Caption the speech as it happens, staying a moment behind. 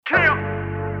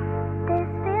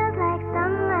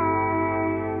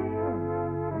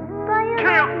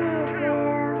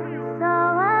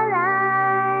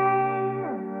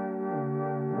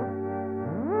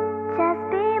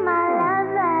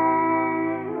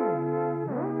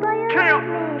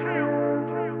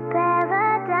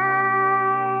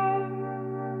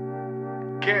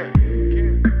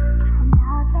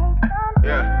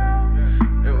Yeah,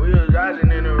 and we was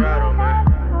rising in the Rado, man.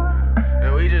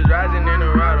 And we just rising in the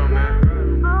Rado,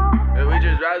 man. And we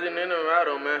just rising in the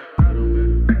Rado, man.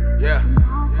 Yeah.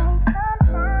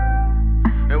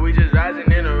 And we just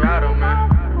rising in the Rado, man.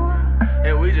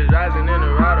 And we just rising in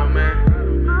the Rado, man.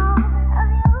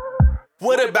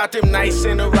 What about them nights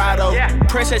in the Rado?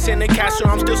 Princess in the castle,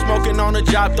 I'm still smoking on the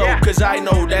job though. Cause I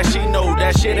know that she know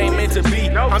that shit ain't meant to be.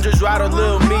 I'm just Rado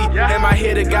little me. And my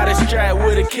hitter got a strap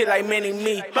with a kid like mini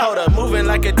me. Hold up, moving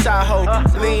like a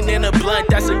Tahoe. Lean in a blunt,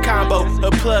 that's a combo.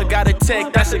 A plug got a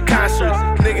tech, that's a concert.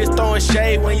 Niggas throwing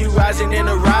shade when you rising in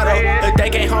the Rado. If they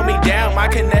can't hold me down, my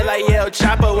connect like El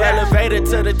Chapo. Elevator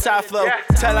to the top floor.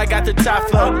 Tell I got the top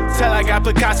flow. Tell I got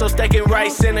Picasso steaking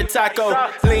rice in a taco.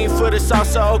 Lean for the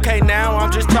salsa, okay now. I'm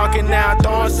just talking now,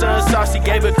 throwing some sauce. He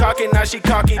gave a cocky, now she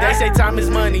cocky. They say time is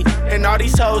money, and all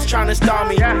these hoes tryna stall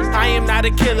me. I am not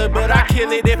a killer, but I kill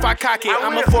it if I cock it.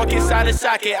 I'm a fork inside a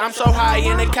socket. I'm so high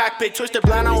in the cockpit, twist the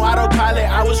blind on autopilot.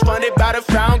 I was funded by the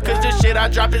fountain, cause the shit I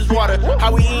drop is water.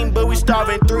 How we eating, but we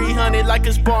starving. 300 like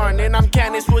a sparring, and I'm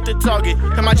Candace with the target.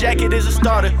 And my jacket is a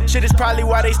starter. Shit is probably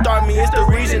why they start me. It's the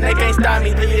reason they can't stop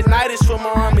me. Leonidas for my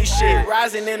army shit.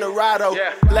 Rising in the Rado.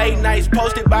 Late nights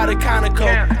posted by the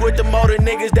Conoco. With the motor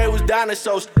niggas, they was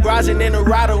dinosaurs. Rising in the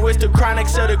Rado, it's the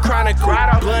chronics of the chronicle.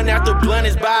 Blunt after blunt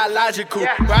is biological.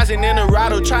 Rising in the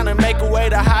Rado, trying to make a way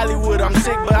to Hollywood. I'm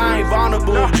sick, but I ain't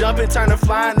vulnerable. Jumping, turn to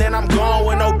flying, then I'm gone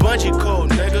with no bungee cord,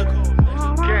 nigga.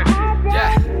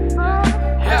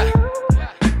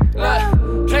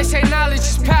 Look, they say knowledge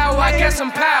is power, I guess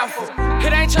I'm powerful.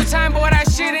 It ain't your time, boy, that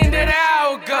shit ended an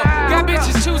hour ago. Got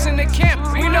bitches choosing the camp,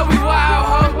 we know we wild,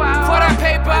 ho. For that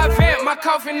paper I vent, my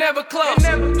coffin never closed.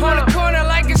 On the corner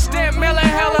like a stamp, mailing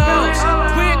hella O's.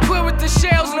 We equipped with the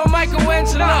shells, no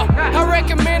Michelangelo. I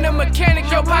recommend a mechanic,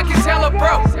 your pockets hella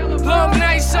broke. Long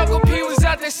nights, Uncle P was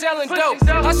out there selling dope.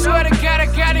 I swear to God, I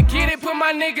gotta get it, put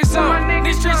my niggas on.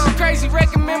 These streets is crazy,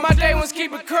 recommend my day ones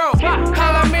keep it chrome.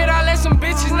 I'll admit I let some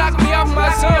bitches knock me off my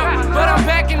zone. But I'm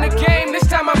back in the game, this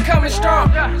time I'm coming strong.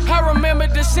 I remember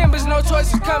December's no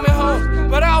choices coming home.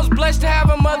 But I was blessed to have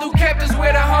a mother who kept us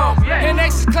with her home. And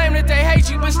exes claim that they hate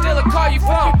you, but still call you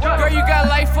phone. Girl, you got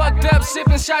life fucked up,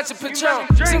 sipping shots of Patron.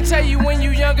 Some tell you when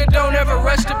you younger, don't ever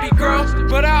rush to be grown.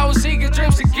 But I always eager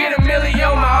dreams to get a million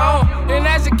on my own. And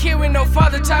as a kid with no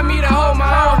father, taught me to hold my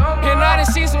own. And I done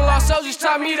seen some lost soldiers,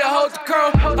 taught me to hold the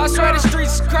crown. I swear the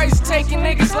streets is crazy, taking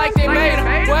niggas like they made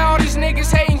them. Where all these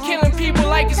niggas hating, killing people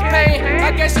like it's pain.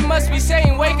 I guess it must be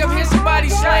saying, wake up, hear somebody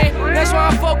slain. That's why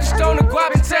I'm focused on the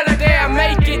guap until the day I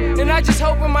make it. And I just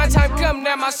hope when my time come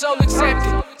that my soul accept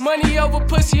it. Money over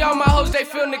pussy, all my hoes, they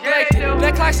feel neglected.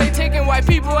 That clock say ticking, white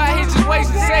people out here just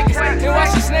wasting seconds. And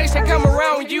watch the snakes, they come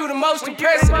around when you the most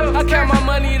impressive. I count my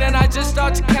money, then I just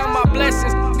start to count my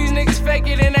blessings. These niggas fake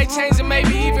it and they change it,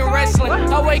 maybe even wrestling.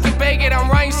 I wake and bake it, I'm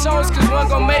writing songs cause one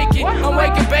gon' make it. I'm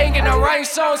waking banging, I'm writing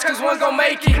songs cause one gon'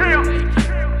 make it.